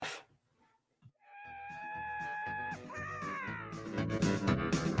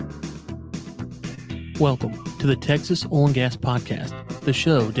Welcome to the Texas Oil and Gas Podcast, the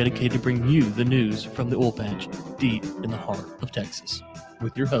show dedicated to bring you the news from the oil patch deep in the heart of Texas,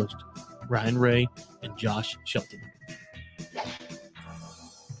 with your host, Ryan Ray and Josh Shelton.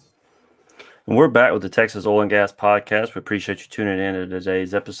 And we're back with the Texas Oil and Gas Podcast. We appreciate you tuning in to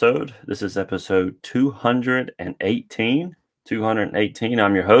today's episode. This is episode 218. 218.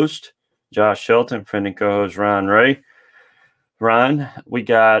 I'm your host, Josh Shelton, friend and co-host Ryan Ray. Ryan, we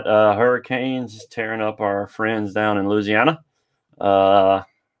got hurricanes tearing up our friends down in Louisiana. I'm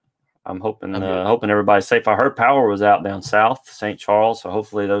hoping everybody's safe. I heard power was out down south, St. Charles, so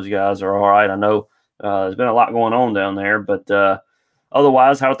hopefully those guys are all right. I know there's been a lot going on down there, but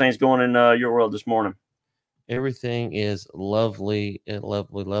otherwise, how are things going in your world this morning? Everything is lovely and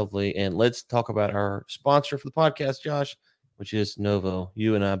lovely. And let's talk about our sponsor for the podcast, Josh, which is Novo.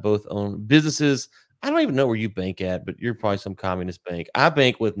 You and I both own businesses. I don't even know where you bank at, but you're probably some communist bank. I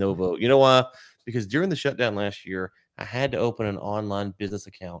bank with Novo. You know why? Because during the shutdown last year, I had to open an online business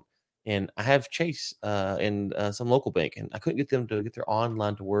account. And I have Chase and some local bank, and I couldn't get them to get their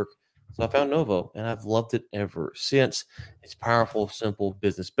online to work. So I found Novo, and I've loved it ever since. It's powerful, simple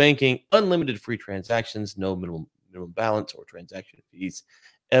business banking, unlimited free transactions, no minimum balance or transaction fees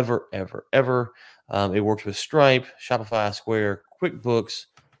ever. It works with Stripe, Shopify, Square, QuickBooks,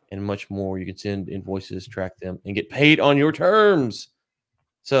 and much more. You can send invoices, track them, and get paid on your terms.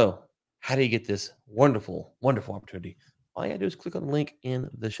 So how do you get this wonderful opportunity? All you got to do is click on the link in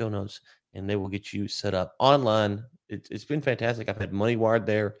the show notes, and they will get you set up online. It's been fantastic. I've had money wired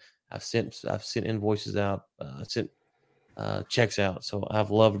there. I've sent invoices out, sent checks out. So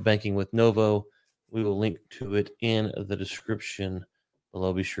I've loved banking with Novo. We will link to it in the description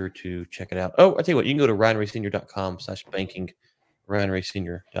below. Be sure to check it out. Oh, I tell you what, you can go to ryanraysenior.com/banking,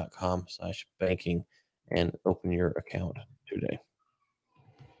 ryanraysenior.com/banking, and open your account today.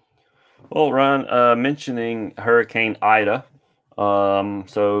 Well, Ryan, mentioning Hurricane Ida.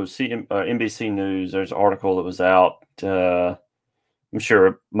 So NBC News, there's an article that was out. I'm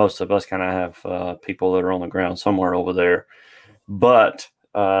sure most of us kind of have people that are on the ground somewhere over there, but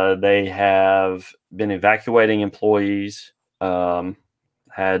they have been evacuating employees. Had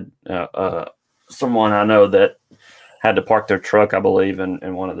someone I know that had to park their truck, I believe,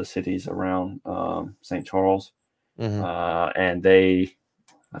 in one of the cities around St. Charles. Mm-hmm. And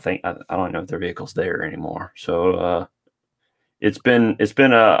I don't know if their vehicle's there anymore. So it's been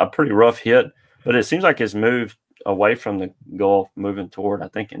a pretty rough hit, but it seems like it's moved away from the Gulf, moving toward, I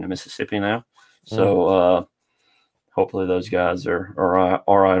think, into Mississippi now. So hopefully those guys are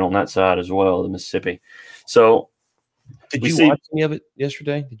all right on that side as well, the Mississippi. So did you watch any of it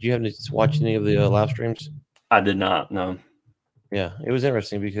yesterday? Did you have to watch any of the live streams? I did not, no. Yeah, it was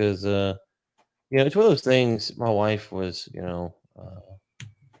interesting because, it's one of those things. My wife was,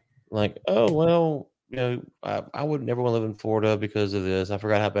 like, oh, well, I would never want to live in Florida because of this. I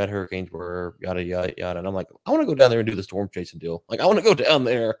forgot how bad hurricanes were, yada, yada, yada. And I'm like, I want to go down there and do the storm chasing deal. Like, I want to go down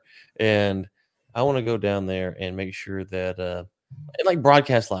there and make sure that, and like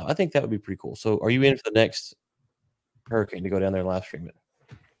broadcast live. I think that would be pretty cool. So are you in for the next hurricane to go down there and live stream it?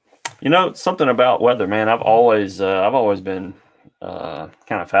 Something about weather, man. I've always been kind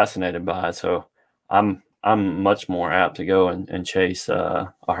of fascinated by it. So I'm much more apt to go and chase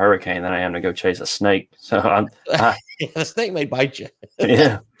a hurricane than I am to go chase a snake. So the snake may bite you.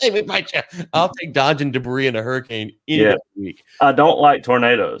 Yeah, snake may bite you. I'll take dodging debris in a hurricane any week. I don't like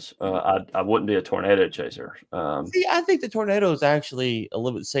tornadoes. I wouldn't be a tornado chaser. See, I think the tornado is actually a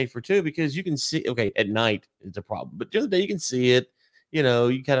little bit safer too because you can see. Okay, at night it's a problem, but during the day you can see it.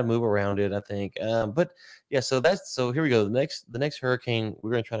 You kind of move around it, I think. But yeah, so here we go. The next hurricane,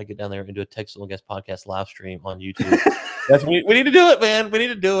 we're going to try to get down there and do a Texas Oil and Gas Podcast live stream on YouTube. we need to do it, man. We need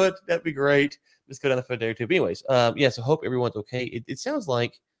to do it. That'd be great. Just go down the foot there too. But anyways, so hope everyone's okay. It sounds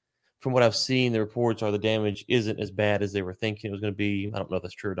like from what I've seen, the reports are the damage isn't as bad as they were thinking it was going to be. I don't know if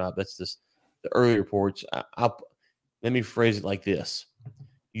that's true or not. That's just the early reports. Let me phrase it like this.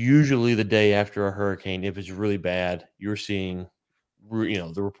 Usually the day after a hurricane, if it's really bad, you're seeing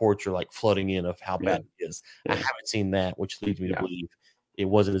the reports are like flooding in of how bad it is. I haven't seen that, which leads me to believe it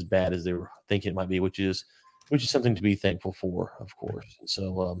wasn't as bad as they were thinking it might be, which is something to be thankful for, of course. And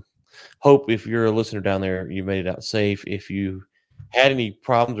so hope if you're a listener down there, you made it out safe. If you had any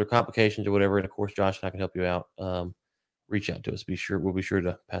problems or complications or whatever, and of course, Josh and I can help you out, reach out to us. We'll be sure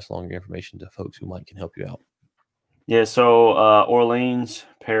to pass along your information to folks who can help you out. Yeah, so Orleans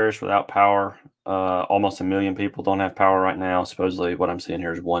parish without power. Almost 1 million people don't have power right now. Supposedly what I'm seeing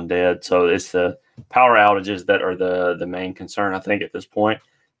here is 1 dead. So it's the power outages that are the main concern, I think, at this point.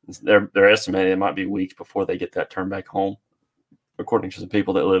 They're estimating it might be weeks before they get that turned back on. according to the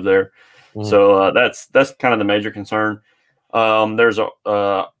people that live there. Mhm. So that's kind of the major concern. There's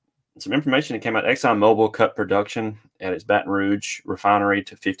some information that came out. ExxonMobil cut production at its Baton Rouge refinery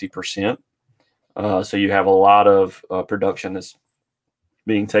to 50%. So you have a lot of production that's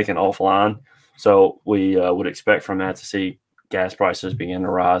being taken offline. So we would expect from that to see gas prices begin to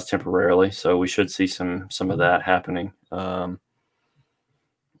rise temporarily. So we should see some of that happening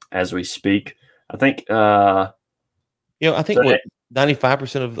as we speak. I think. I think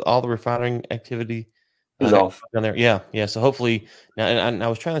 95% of all the refining activity is off down there. Yeah. So hopefully now, and I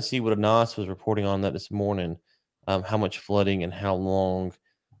was trying to see what Anas was reporting on that this morning, how much flooding and how long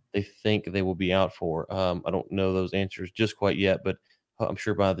they think they will be out for. I don't know those answers just quite yet, but I'm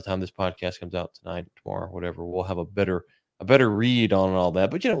sure by the time this podcast comes out tonight, tomorrow, whatever, we'll have a better read on all that.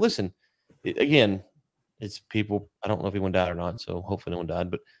 But listen, again, it's people. I don't know if anyone died or not, so hopefully no one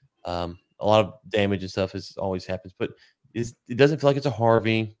died. But a lot of damage and stuff always happens. But it doesn't feel like it's a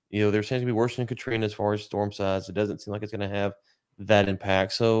Harvey. They're saying it's gonna be worse than Katrina as far as storm size. It doesn't seem like it's gonna have that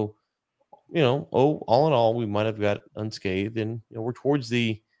impact. So, all in all, we might have got unscathed, and we're towards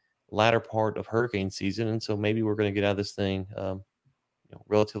the latter part of hurricane season, and so maybe we're going to get out of this thing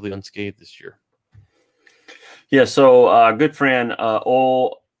relatively unscathed this year. Yeah. So our good friend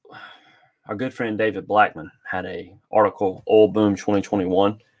David Blackman had a article, Oil Boom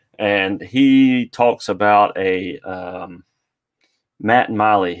 2021, and he talks about a Matt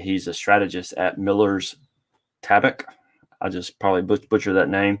Miley. He's a strategist at Miller's Tabak. I just probably butchered that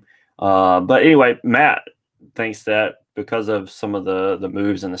name. But anyway, Matt thinks that because of some of the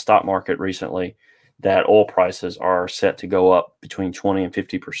moves in the stock market recently, that oil prices are set to go up between 20 and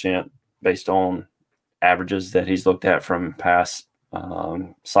 50% based on averages that he's looked at from past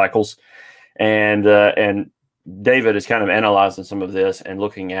cycles. And David is kind of analyzing some of this and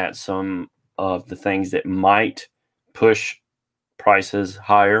looking at some of the things that might push prices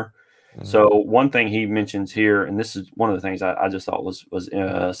higher. Mm-hmm. So one thing he mentions here, and this is one of the things I just thought was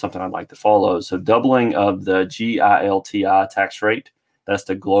something I'd like to follow. So doubling of the GILTI tax rate, that's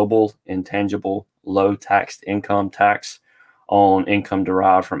the global intangible low taxed income tax on income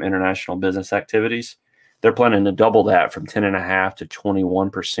derived from international business activities. They're planning to double that from 10.5% to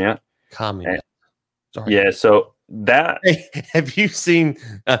 21%. Communist. Sorry. Yeah. So that. Hey, have you seen?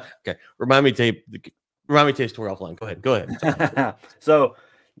 Okay, remind me to tell you a story offline. Go ahead. So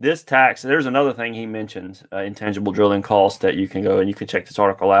this tax. There's another thing he mentions: intangible drilling costs that you can go and you can check this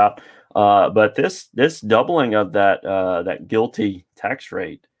article out. But this doubling of that GILTI tax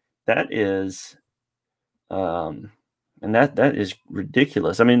rate, that is, and that is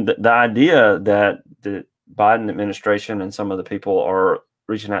ridiculous. I mean, the idea that the Biden administration and some of the people are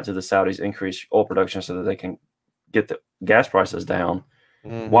reaching out to the Saudis increase oil production so that they can get the gas prices down,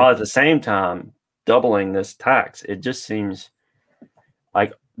 while at the same time doubling this tax. It just seems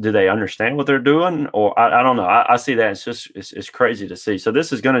like, do they understand what they're doing? Or I don't know. I see that. It's crazy to see. So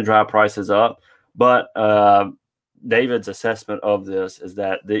this is going to drive prices up. But David's assessment of this is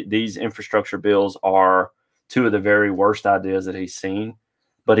that these infrastructure bills are two of the very worst ideas that he's seen.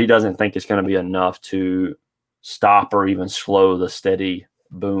 But he doesn't think it's going to be enough to stop or even slow the steady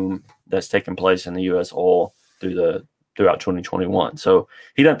boom that's taking place in the U.S. oil throughout 2021. So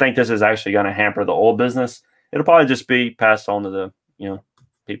he doesn't think this is actually going to hamper the oil business. It'll probably just be passed on to the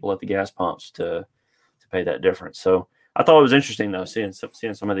people at the gas pumps to pay that difference. So I thought it was interesting though, seeing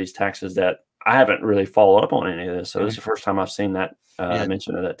some of these taxes that I haven't really followed up on any of this. So this is the first time I've seen that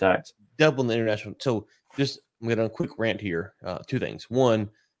mention of that tax. Doubling the international. So just I'm going to a quick rant here. Two things. One,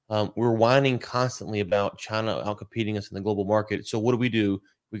 we're whining constantly about China outcompeting us in the global market. So what do?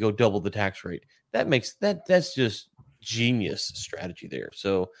 We go double the tax rate. That's just genius strategy there.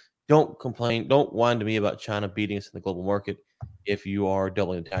 So don't complain. Don't whine to me about China beating us in the global market if you are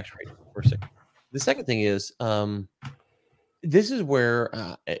doubling the tax rate. First thing. The second thing is, this is where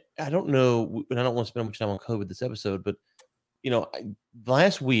I don't know, and I don't want to spend much time on COVID this episode, but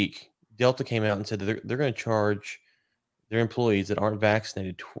last week Delta came out and said that they're going to charge their employees that aren't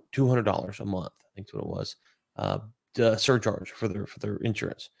vaccinated $200 a month. I think that's what it was. Surcharge for their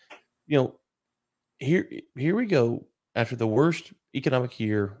insurance. Here we go after the worst economic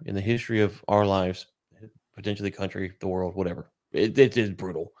year in the history of our lives, potentially the country, the world, whatever. It is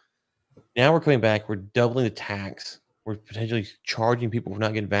brutal. Now we're coming back. We're doubling the tax. We're potentially charging people for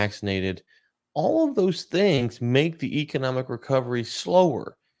not getting vaccinated. All of those things make the economic recovery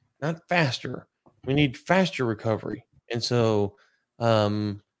slower, not faster. We need faster recovery. And so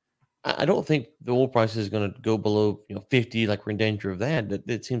I don't think the oil price is going to go below 50, like we're in danger of that.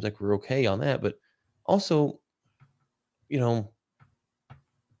 It seems like we're okay on that. But also, I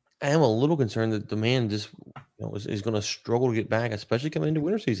am a little concerned that demand just is going to struggle to get back, especially coming into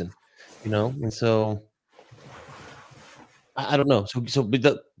winter season. And so I don't know. But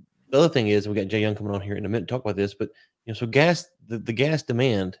the other thing is, we got Jay Young coming on here in a minute to talk about this, but so the gas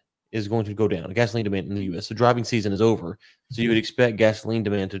demand is going to go down. Gasoline demand in the U.S. The driving season is over, so you would expect gasoline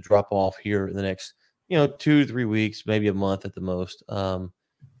demand to drop off here in the next 2 to 3 weeks, maybe a month at the most. And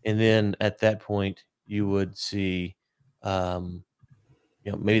then at that point, you would see,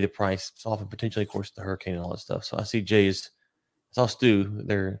 maybe the price soften potentially, of course, the hurricane and all that stuff. So I saw Stu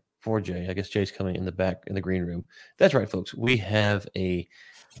there for Jay. I guess Jay's coming in the back in the green room. That's right, folks. We have a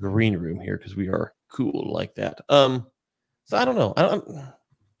green room here because we are cool like that. So I don't know.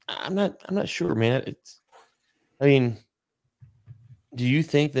 I'm not sure, man. Do you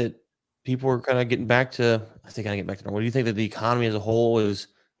think that people are kind of getting back to? I think I get back to normal. Do you think that the economy as a whole is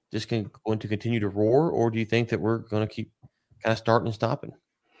just going to continue to roar, or do you think that we're going to keep kind of starting and stopping?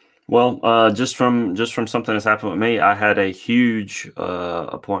 Well, just from something that's happened with me, I had a huge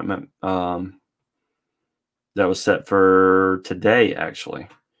appointment that was set for today, actually,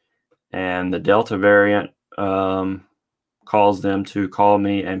 and the Delta variant caused them to call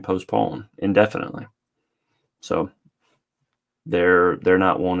me and postpone indefinitely. So they're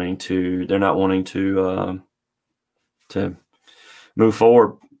not wanting to move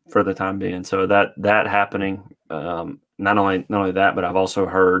forward for the time being. So that happening. Not only that, but I've also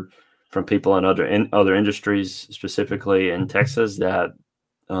heard from people in other industries, specifically in Texas, that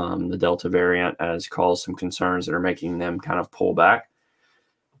the Delta variant has caused some concerns that are making them kind of pull back.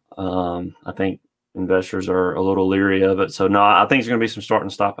 I think investors are a little leery of it. So no, I think it's going to be some starting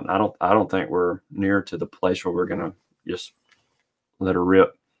and stopping. I don't think we're near to the place where we're going to just let her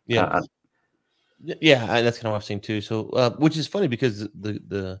rip. Yeah. Yeah, that's kind of what I've seen too. So, which is funny because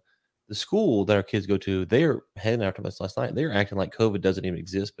the school that our kids go to, they're heading after us last night. They're acting like COVID doesn't even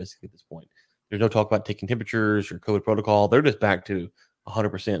exist, basically, at this point. There's no talk about taking temperatures or COVID protocol. They're just back to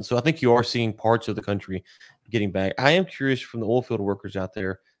 100%. So I think you are seeing parts of the country getting back. I am curious from the oil field workers out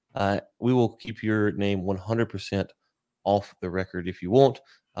there. We will keep your name 100% off the record if you want.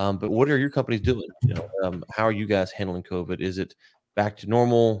 But what are your companies doing? How are you guys handling COVID? Is it back to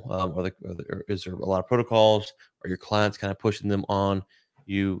normal? Is there a lot of protocols? Are your clients kind of pushing them on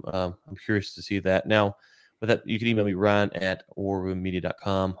you? I'm curious to see that. Now, with that, you can email me,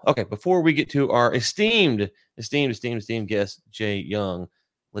 ryan@warroommedia.com. Okay, before we get to our esteemed guest, Jay Young,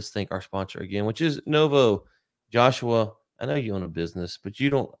 let's thank our sponsor again, which is Novo. Joshua, I know you own a business, but you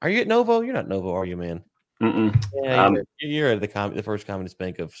don't. Are you at Novo? You're not Novo, are you, man? Yeah, you're at the First Communist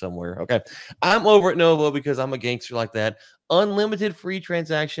Bank of somewhere. Okay, I'm over at Novo because I'm a gangster like that. Unlimited free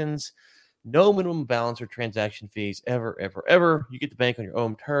transactions, no minimum balance or transaction fees ever. You get the bank on your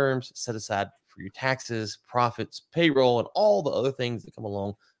own terms, set aside for your taxes, profits, payroll, and all the other things that come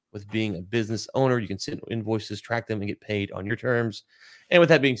along with being a business owner. You can send invoices, track them, and get paid on your terms. And with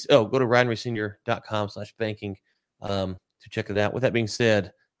that being said, go to RyanRaySenior.com/banking to check it out. With that being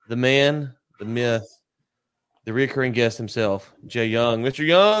said, the man, the myth, the recurring guest himself, Jay Young. Mr.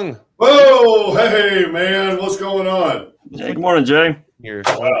 Young. Whoa, hey, man, what's going on? Hey, good morning, Jay.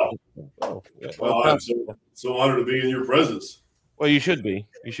 Wow. Well, I'm so honored to be in your presence. Well, you should be.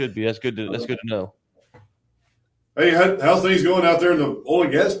 That's good to know. Hey, how's things going out there in the oil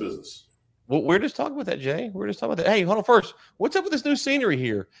and gas business? Well, we're just talking about that, Jay. We're just talking about that. Hey, hold on first. What's up with this new scenery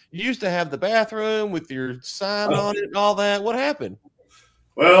here? You used to have the bathroom with your sign on it and all that. What happened?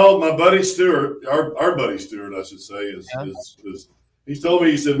 Well, my buddy Stuart, our buddy Stuart, I should say, is he's told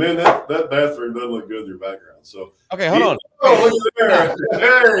me, he said, man, that bathroom doesn't look good in your background. So okay, hold on. Oh, look there.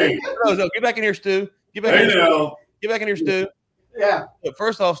 Hey. No, get back in here, Stu. Get back in here, Stu. Yeah. But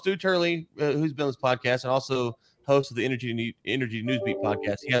first off, Stu Turley, who's been on this podcast and also host of the Energy Newsbeat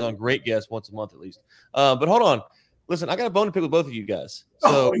podcast. He has on great guests once a month at least. But hold on. Listen, I got a bone to pick with both of you guys.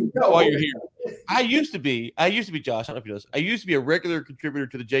 So while you're here, I used to be Josh. I don't know if you know this. I used to be a regular contributor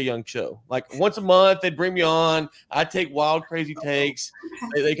to the Jay Young Show. Like once a month, they'd bring me on. I'd take wild, crazy takes.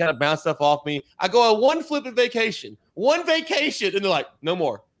 They kind of bounce stuff off me. I go on one flipping vacation, and they're like, no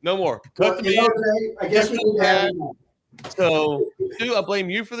more. Cut the meeting. I guess we need to have you. So, Stu, I blame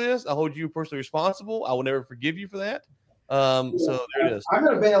you for this. I hold you personally responsible. I will never forgive you for that. So there it is. I'm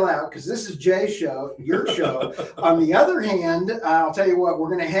going to bail out because this is Jay's show, your show. On the other hand, I'll tell you what, we're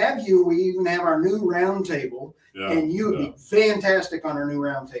going to have you. We even have our new round table, and you would be fantastic on our new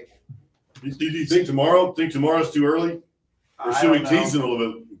round table. Do you think tomorrow's too early? Or should we tease him a little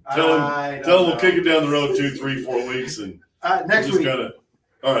bit? Tell him we'll kick it down the road 2, 3, 4 weeks. And next week.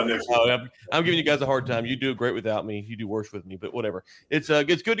 All right, next week. I'm giving you guys a hard time. You do great without me. You do worse with me, but whatever. It's good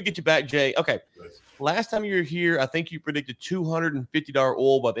to get you back, Jay. Okay. Nice. Last time you were here, I think you predicted $250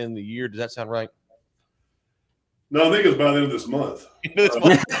 oil by the end of the year. Does that sound right? No, I think it was by the end of this month. Isn't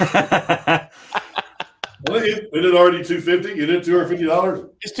it already $250? Isn't it $250?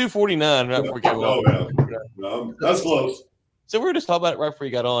 It's $249. Right before we got on. Oh, yeah. No, that's close. So we were just talking about it right before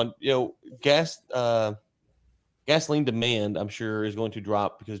you got on. Gasoline demand, I'm sure, is going to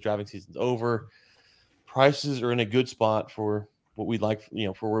drop because driving season's over. Prices are in a good spot for what we'd like,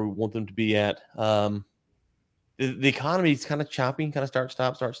 for where we want them to be at. The economy is kind of choppy, kind of start,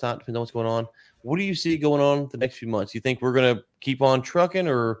 stop, depending on what's going on. What do you see going on the next few months? Do you think we're going to keep on trucking,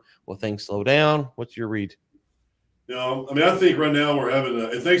 or will things slow down? What's your read? I think right now we're having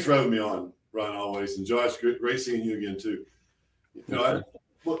and thanks for having me on, Ryan, always. And Josh, great seeing you again, too.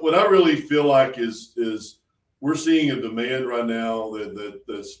 What I really feel like is we're seeing a demand right now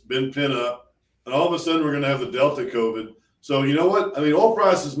that's been pent up, and all of a sudden we're going to have the Delta COVID. So you know what? I mean, oil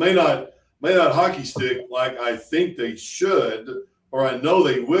prices may not hockey stick like I think they should, or I know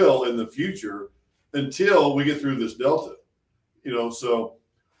they will in the future until we get through this Delta. So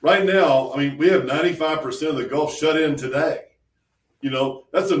right now, I mean, we have 95% of the Gulf shut in today.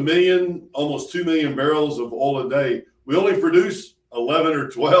 That's 1 million, almost 2 million barrels of oil a day. We only produce 11 or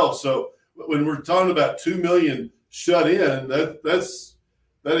 12. So when we're talking about 2 million shut in, that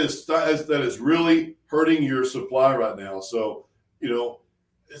is really hurting your supply right now. So,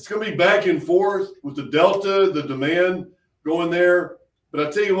 it's going to be back and forth with the Delta, the demand going there. But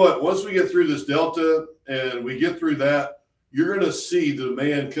I tell you what, once we get through this Delta and we get through that, you're going to see the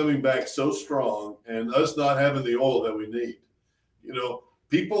demand coming back so strong and us not having the oil that we need.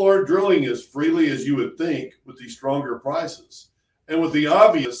 People aren't drilling as freely as you would think with these stronger prices. And with the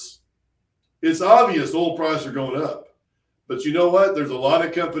it's obvious oil prices are going up. But you know what? There's a lot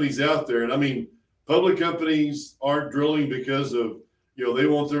of companies out there. And I mean, public companies aren't drilling because of, they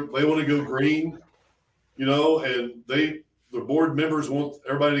want to go green, and the board members want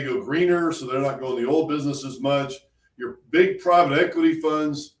everybody to go greener. So they're not going the oil business as much. Your big private equity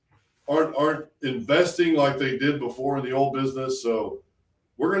funds aren't investing like they did before in the oil business. So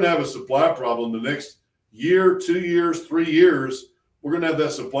we're going to have a supply problem the next year, 2 years, 3 years. We're going to have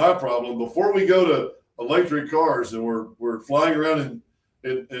that supply problem before we go to electric cars and we're flying around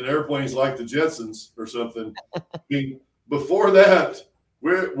in airplanes like the Jetsons or something. I mean, before that,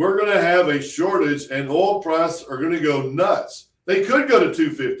 we're going to have a shortage and oil prices are going to go nuts. They could go to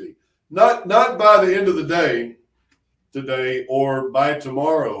 $250, not by the end of the day today or by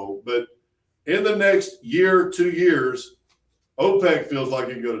tomorrow, but in the next year, 2 years, OPEC feels like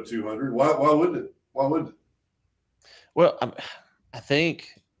it can go to 200. Why wouldn't it? Why wouldn't it? Well, I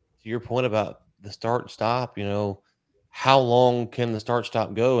think to your point about the start and stop, how long can the start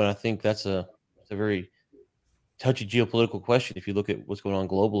stop go? And I think that's a very touchy geopolitical question. If you look at what's going on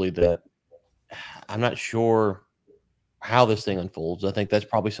globally, that I'm not sure how this thing unfolds. I think that's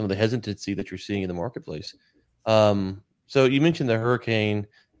probably some of the hesitancy that you're seeing in the marketplace. So you mentioned the hurricane,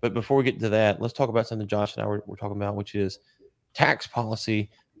 but before we get to that, let's talk about something Josh and I were talking about, which is tax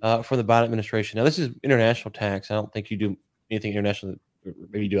policy for the Biden administration. Now, this is international tax. I don't think you do anything international.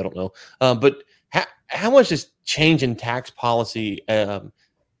 Maybe you do. I don't know. But how much does change in tax policy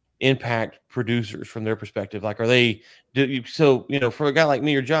impact producers from their perspective? Like, for a guy like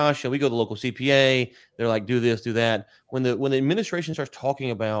me or Josh, we go to the local CPA. They're like, do this, do that. When the administration starts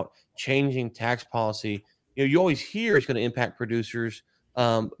talking about changing tax policy, you always hear it's going to impact producers.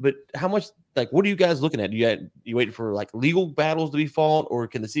 But how much? Like, what are you guys looking at? You waiting for like legal battles to be fought, or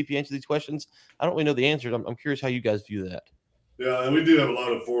can the CPA answer these questions? I don't really know the answers. I'm curious how you guys view that. Yeah, and we do have a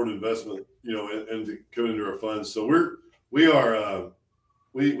lot of forward investment, and coming into our funds. So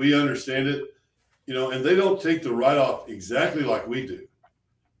we understand it, and they don't take the write-off exactly like we do,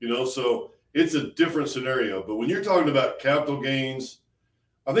 so it's a different scenario. But when you're talking about capital gains,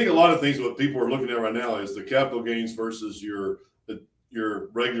 I think a lot of things what people are looking at right now is the capital gains versus your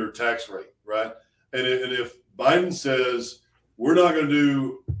regular tax rate, right? And if Biden says we're not going to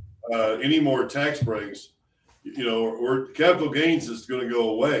do any more tax breaks, or capital gains is going to go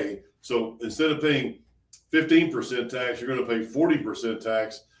away. So instead of paying 15% tax, you're going to pay 40%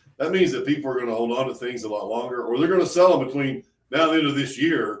 tax. That means that people are going to hold on to things a lot longer, or they're going to sell them between now and the end of this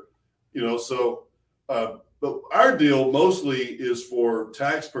year. But our deal mostly is for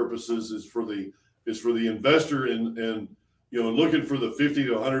tax purposes, is for the investor and looking for the $50,000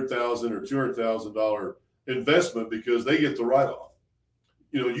 to $100,000 or $200,000 investment, because they get the write-off.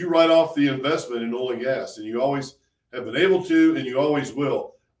 You write off the investment in oil and gas, and you always have been able to, and you always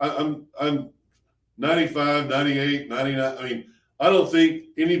will. I'm 95, 98, 99. I mean, I don't think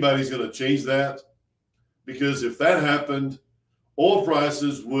anybody's going to change that, because if that happened, oil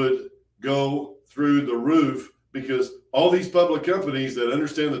prices would go through the roof, because all these public companies that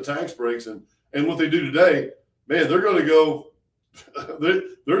understand the tax breaks and what they do today, man, they're going to go.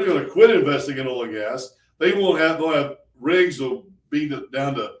 They're going to quit investing in oil and gas. They'll have rigs will be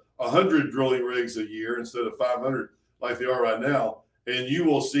down to 100 drilling rigs a year instead of 500 like they are right now. And you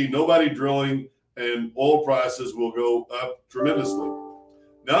will see nobody drilling, and oil prices will go up tremendously.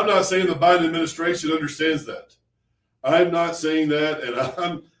 Now, I'm not saying the Biden administration understands that. I'm not saying that, and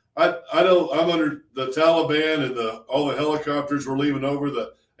I'm under the Taliban and all the helicopters we're leaving over,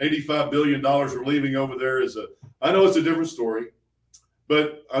 the $85 billion we're leaving over there I know it's a different story,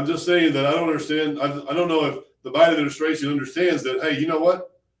 but I'm just saying that I don't understand. I don't know if the Biden administration understands that, hey, you know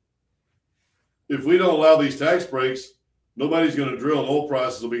what? If we don't allow these tax breaks, nobody's going to drill, and oil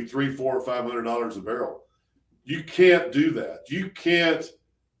prices will be $300, $400, $500 a barrel. You can't do that. You can't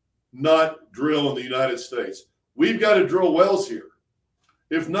not drill in the United States. We've got to drill wells here.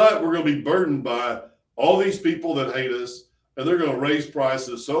 If not, we're going to be burdened by all these people that hate us, and they're going to raise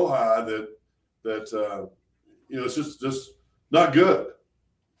prices so high that it's just not good.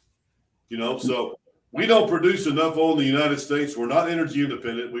 So we don't produce enough oil in the United States. We're not energy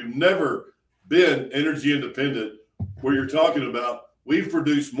independent. We've never been energy independent, where you're talking about we've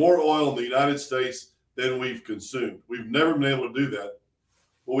produced more oil in the United States than we've consumed. We've never been able to do that.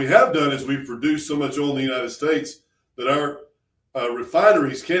 What we have done is we've produced so much oil in the United States that our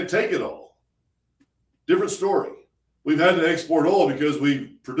refineries can't take it all. Different story. We've had to export oil because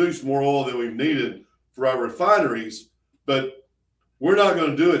we've produced more oil than we've needed for our refineries, but we're not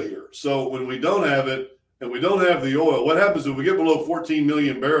going to do it here. So when we don't have it and we don't have the oil, what happens if we get below 14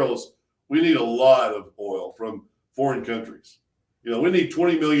 million barrels? We need a lot of oil from foreign countries. We need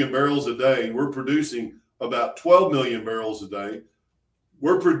 20 million barrels a day. We're producing about 12 million barrels a day.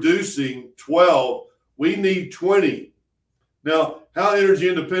 We're producing 12. We need 20. Now, how energy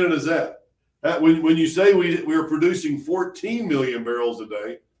independent is that? When you say we're producing 14 million barrels a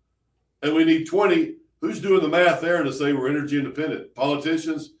day and we need 20, who's doing the math there to say we're energy independent?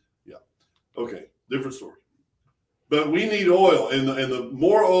 Politicians? Yeah. Okay, different story. But we need oil, and the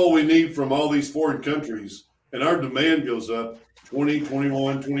more oil we need from all these foreign countries, and our demand goes up 20,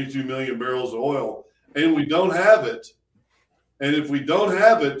 21, 22 million barrels of oil, and we don't have it. And if we don't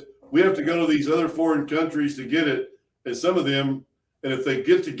have it, we have to go to these other foreign countries to get it. And some of them, and if they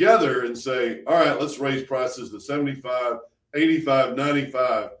get together and say, all right, let's raise prices to 75, 85,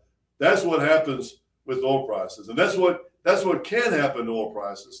 95, that's what happens with oil prices. And that's what can happen to oil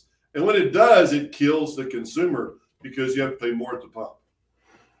prices. And when it does, it kills the consumer because you have to pay more at the pump.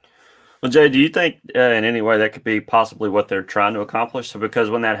 Well, Jay, do you think in any way that could be possibly what they're trying to accomplish? So because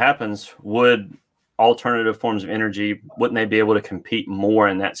when that happens, would alternative forms of energy, wouldn't they be able to compete more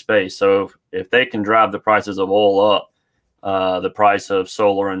in that space? So if they can drive the prices of oil up, the price of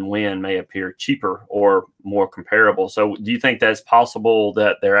solar and wind may appear cheaper or more comparable. So do you think that's possible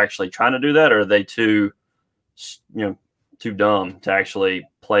that they're actually trying to do that, or are they too dumb to actually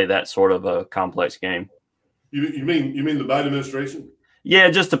play that sort of a complex game? You mean the Biden administration?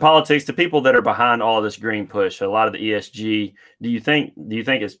 Yeah, just the politics, the people that are behind all this green push, a lot of the ESG. Do you think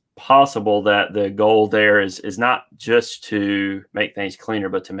it's possible that the goal there is not just to make things cleaner,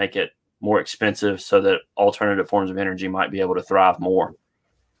 but to make it more expensive so that alternative forms of energy might be able to thrive more?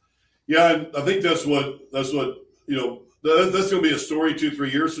 Yeah, I think that's what that's going to be a story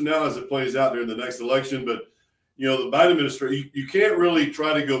 2-3 years from now as it plays out during the next election. But the Biden administration, you can't really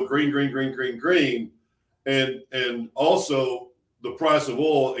try to go green, and also the price of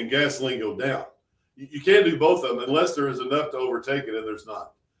oil and gasoline go down. You can't do both of them unless there is enough to overtake it, and there's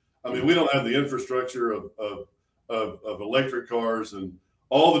not. I mean, we don't have the infrastructure of electric cars and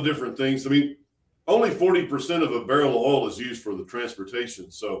all the different things. I mean, only 40% of a barrel of oil is used for the transportation.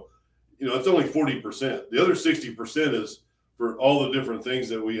 So, it's only 40%. The other 60% is for all the different things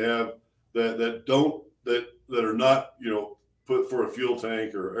that we have that are not, put for a fuel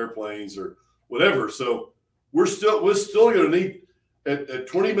tank or airplanes or whatever. So we're still going to need at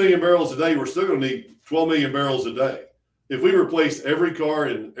 20 million barrels a day, we're still going to need 12 million barrels a day. If we replace every car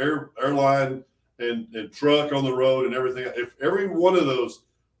and airline and truck on the road and everything, if every one of those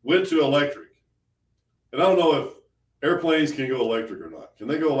went to electric, and I don't know if airplanes can go electric or not. Can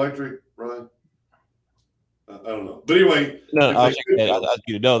they go electric, Ryan? I don't know. But anyway. No,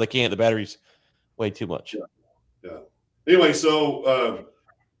 they can't. The battery's way too much. Yeah. Anyway, so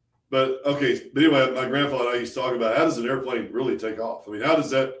But anyway, my grandfather and I used to talk about how does an airplane really take off? I mean, how does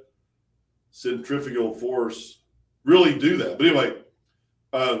that centrifugal force really do that? But anyway,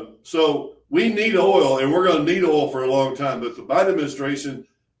 so we need oil, and we're going to need oil for a long time. But the Biden administration,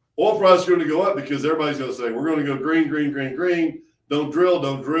 oil prices are going to go up because everybody's going to say, we're going to go green. Don't drill.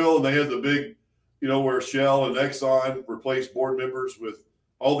 And they had the big, where Shell and Exxon replaced board members with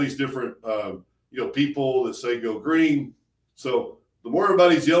all these different people that say go green. So the more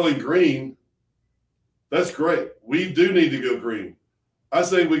everybody's yelling green, that's great. We do need to go green. I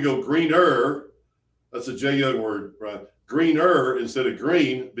say we go greener. That's a Jay Young word, right? Greener instead of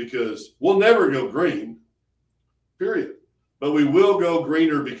green, because we'll never go green, period. But we will go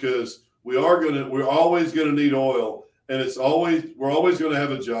greener because we're always going to need oil. And we're always going to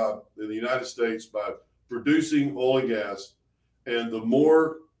have a job in the United States by producing oil and gas. And the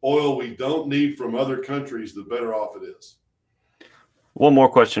more oil we don't need from other countries, the better off it is. One more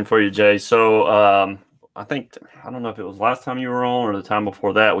question for you, Jay. So I don't know if it was last time you were on or the time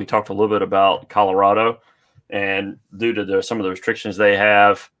before that, we talked a little bit about Colorado, and due to some of the restrictions they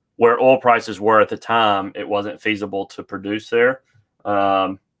have, where oil prices were at the time, it wasn't feasible to produce there.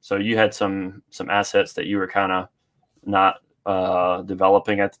 So you had some assets that you were kind of not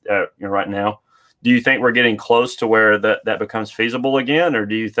developing at right now. Do you think we're getting close to where that becomes feasible again, or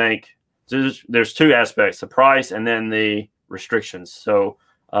do you think there's two aspects, the price and then the restrictions? So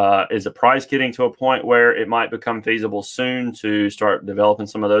is the price getting to a point where it might become feasible soon to start developing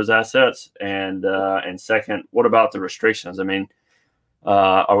some of those assets? And second, what about the restrictions? I mean,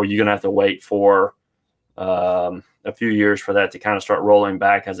 are you going to have to wait for a few years for that to kind of start rolling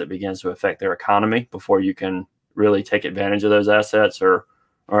back as it begins to affect their economy before you can really take advantage of those assets? Or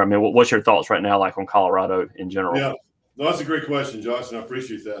I mean, what's your thoughts right now, like on Colorado in general? Yeah, no, that's a great question, Josh, and I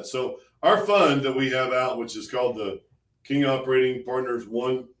appreciate that. So our fund that we have out, which is called the King Operating Partners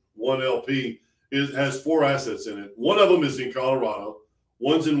 1 LP, has 4 assets in it. One of them is in Colorado,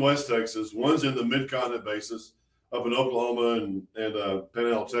 one's in West Texas, one's in the Mid-Continent basis up in Oklahoma and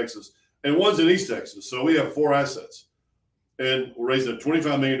Panhandle, Texas, and one's in East Texas. So we have 4 assets, and we're raising a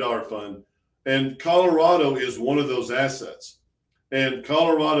 $25 million fund. And Colorado is one of those assets. And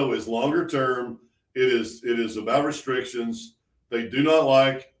Colorado is longer term. It is about restrictions. They do not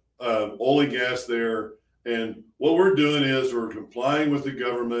like oil and gas there. And what we're doing is we're complying with the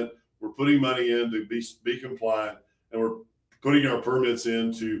government. We're putting money in to be compliant, and we're putting our permits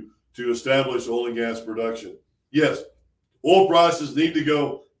in to establish oil and gas production. Yes, oil prices need to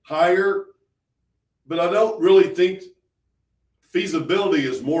go higher, but I don't really think feasibility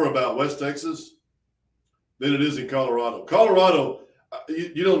is more about West Texas than it is in Colorado. Colorado,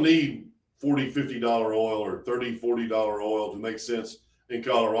 you don't need $40, $50 oil or $30, $40 oil to make sense in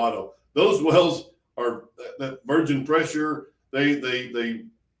Colorado. Those wells are that virgin pressure. There's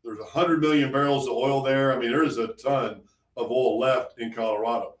 100 million barrels of oil there. I mean, there is a ton of oil left in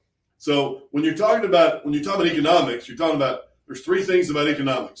Colorado. So when you're talking about economics, you're talking about, there's 3 things about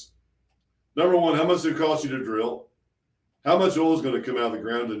economics. Number one, how much does it cost you to drill? How much oil is going to come out of the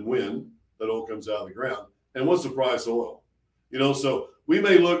ground and when that oil comes out of the ground? And what's the price of oil? So we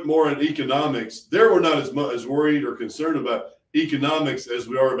may look more at economics. There we're not as worried or concerned about economics as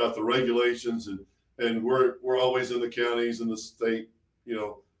we are about the regulations, and we're always in the counties and the state,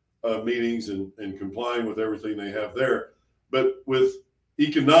 meetings and complying with everything they have there. But with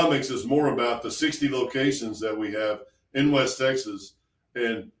economics is more about the 60 locations that we have in West Texas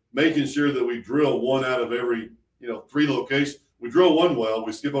and making sure that we drill one out of every 3 locations. We drill 1 well,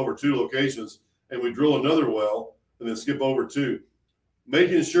 we skip over 2 locations, and we drill another well and then skip over 2.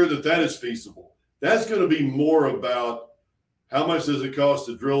 Making sure that is feasible. That's going to be more about how much does it cost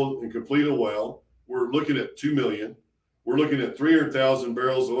to drill and complete a well. We're looking at $2 million. We're looking at 300,000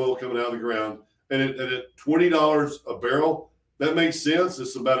 barrels of oil coming out of the ground. And at $20 a barrel, that makes sense.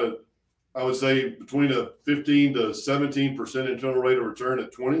 It's about I would say between a 15 to 17% internal rate of return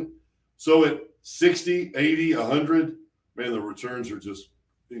at 20. So at 60, 80, 100, man, the returns are just,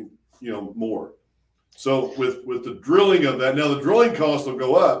 more. So with the drilling of that, now the drilling costs will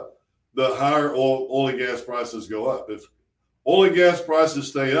go up, the higher oil and gas prices go up. If oil and gas prices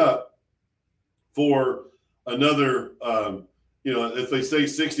stay up for another, if they stay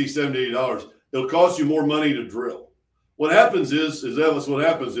 $60, $70, $80, it'll cost you more money to drill. What happens is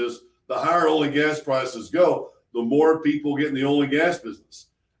the higher oil and gas prices go, the more people get in the oil and gas business.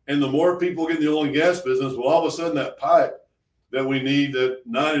 And the more people get in the oil and gas business, well, all of a sudden that pipe that we need, that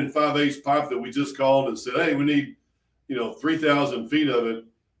 9 5/8 pipe that we just called and said, hey, we need, 3,000 feet of it,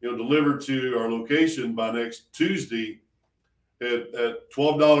 delivered to our location by next Tuesday at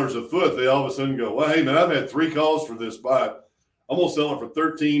 $12 a foot. They all of a sudden go, well, hey man, I've had 3 calls for this pipe. I'm gonna sell it for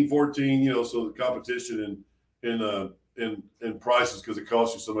 13, 14, so the competition in prices because it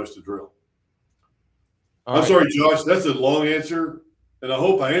costs you so much to drill. I'm sorry, Josh, that's a long answer. And I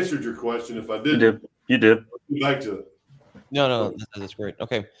hope I answered your question. If I didn't, you did. Back to it. No, that's great.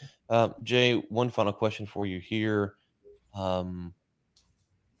 Okay. Jay, one final question for you here. Why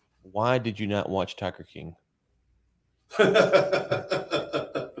did you not watch Tiger King?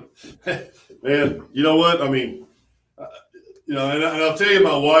 Man, you know what? I mean, and I'll tell you,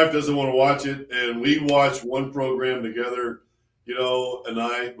 my wife doesn't want to watch it, and we watch one program together, a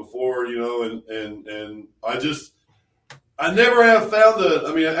night before, and I never have found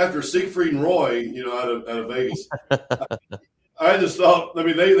after Siegfried and Roy, out of Vegas, I just thought,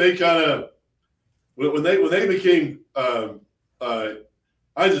 they kind of, when they became, I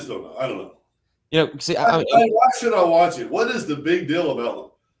just don't know. I don't know. See, why should I watch it? What is the big deal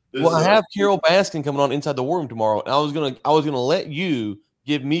about this? Well, I have Carol Baskin coming on Inside the War Room tomorrow, and I was gonna let you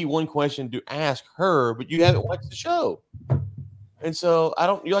give me one question to ask her, but you haven't watched the show, and so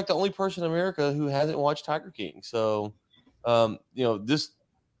you're like the only person in America who hasn't watched Tiger King. So, So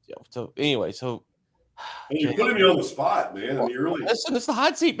anyway, you're putting me on the spot, man. Listen, it's the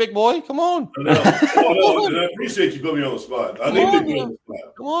hot seat, big boy. Come on. I know. And I appreciate you putting me on the spot. I need to be on the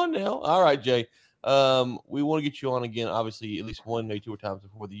spot. Come on now. All right, Jay. We want to get you on again, obviously, at least one, maybe two more times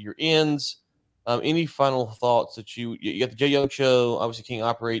before the year ends. Any final thoughts that you got the Jay Young Show, obviously King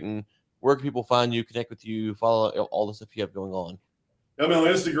Operating. Where can people find you, connect with you, follow all the stuff you have going on? I'm on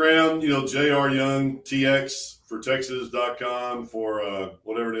Instagram, JR Young, TX for Texas.com for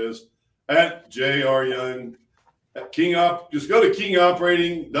whatever it is. At JR Young. At just go to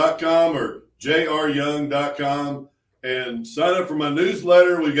kingoperating.com or jryoung.com and sign up for my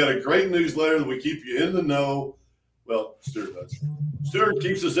newsletter. We've got a great newsletter that we keep you in the know. Well, Stuart does. Stuart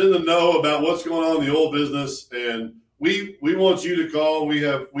keeps us in the know about what's going on in the oil business, and we want you to call. We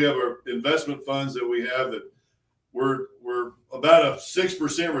have our investment funds that we have that we're about a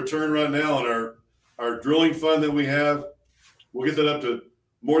 6% return right now on our drilling fund that we have. We'll get that up to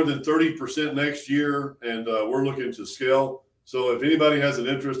more than 30% next year, and we're looking to scale. So if anybody has an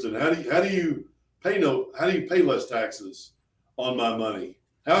interest in how do you pay less taxes on my money?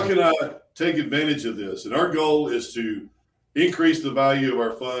 How can I take advantage of this? And our goal is to increase the value of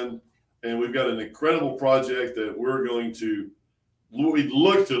our fund, and we've got an incredible project that we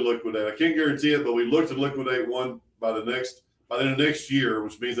look to liquidate. I can't guarantee it, but we look to liquidate one by the next year,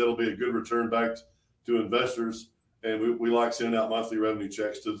 which means that'll be a good return back to investors. And we like sending out monthly revenue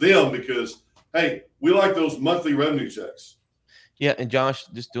checks to them because, hey, we like those monthly revenue checks. Yeah, and Josh,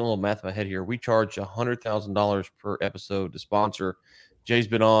 just doing a little math in my head here. We charge $100,000 per episode to sponsor. Jay's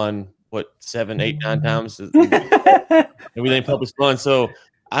been on, 7, 8, 9 times? And we didn't publish fun. So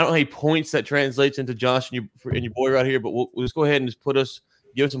I don't know how many points that translates into Josh and your boy right here, but we'll just go ahead and just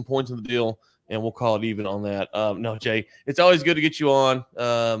give us some points in the deal, and we'll call it even on that. No, Jay, it's always good to get you on.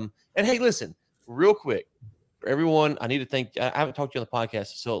 And, hey, listen, real quick. For everyone, I need to thank. I haven't talked to you on the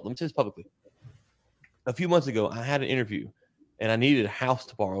podcast, so let me say this publicly. A few months ago, I had an interview, and I needed a house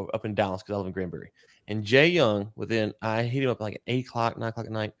to borrow up in Dallas because I live in Granbury. And Jay Young, I hit him up like at 8 o'clock, 9 o'clock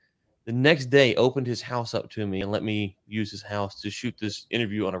at night. The next day, opened his house up to me and let me use his house to shoot this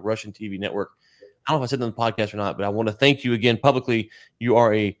interview on a Russian TV network. I don't know if I said that on the podcast or not, but I want to thank you again publicly. You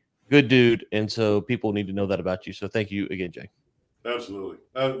are a good dude, and so people need to know that about you. So thank you again, Jay. Absolutely.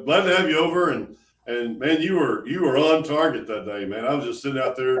 I'm glad to have you over, and man, you were on target that day, man. I was just sitting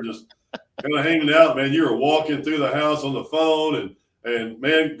out there just kind of hanging out, man. You were walking through the house on the phone and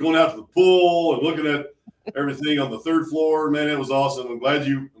man, going out to the pool and looking at everything on the third floor. Man, it was awesome. I'm glad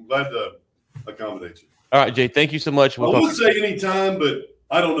to accommodate you. All right, Jay, thank you so much. I would say anytime, but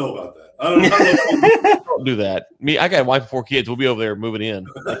I don't know about that. I don't know. Don't do that. I got a wife and 4 kids. We'll be over there moving in.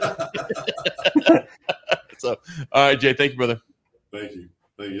 So, all right, Jay, thank you, brother. Thank you.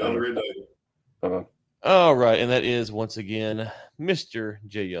 Have a great day. Bye-bye. All right, and that is once again Mr.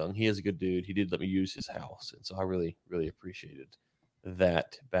 Jay Young. He is a good dude. He did let me use his house, and so I really, really appreciated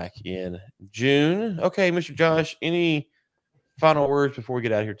that back in June. Okay, Mr. Josh, any final words before we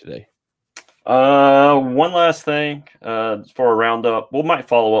get out of here today? One last thing for a roundup. We might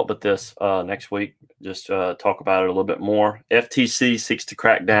follow up with this next week. Just talk about it a little bit more. FTC seeks to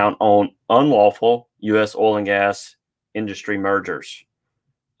crack down on unlawful U.S. oil and gas industry mergers.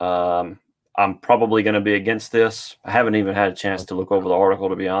 I'm probably going to be against this. I haven't even had a chance to look over the article,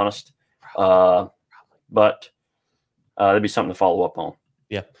 to be honest. But that'd be something to follow up on.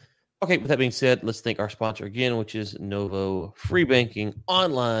 Yeah. Okay, with that being said, let's thank our sponsor again, which is Novo Free Banking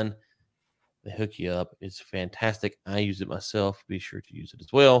Online. They hook you up. It's fantastic. I use it myself. Be sure to use it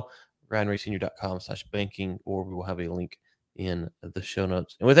as well. RyanRaySenior.com/banking, or we will have a link in the show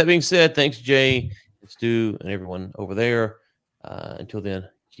notes. And with that being said, thanks, Jay, Stu, and everyone over there. Until then,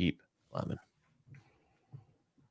 keep climbing.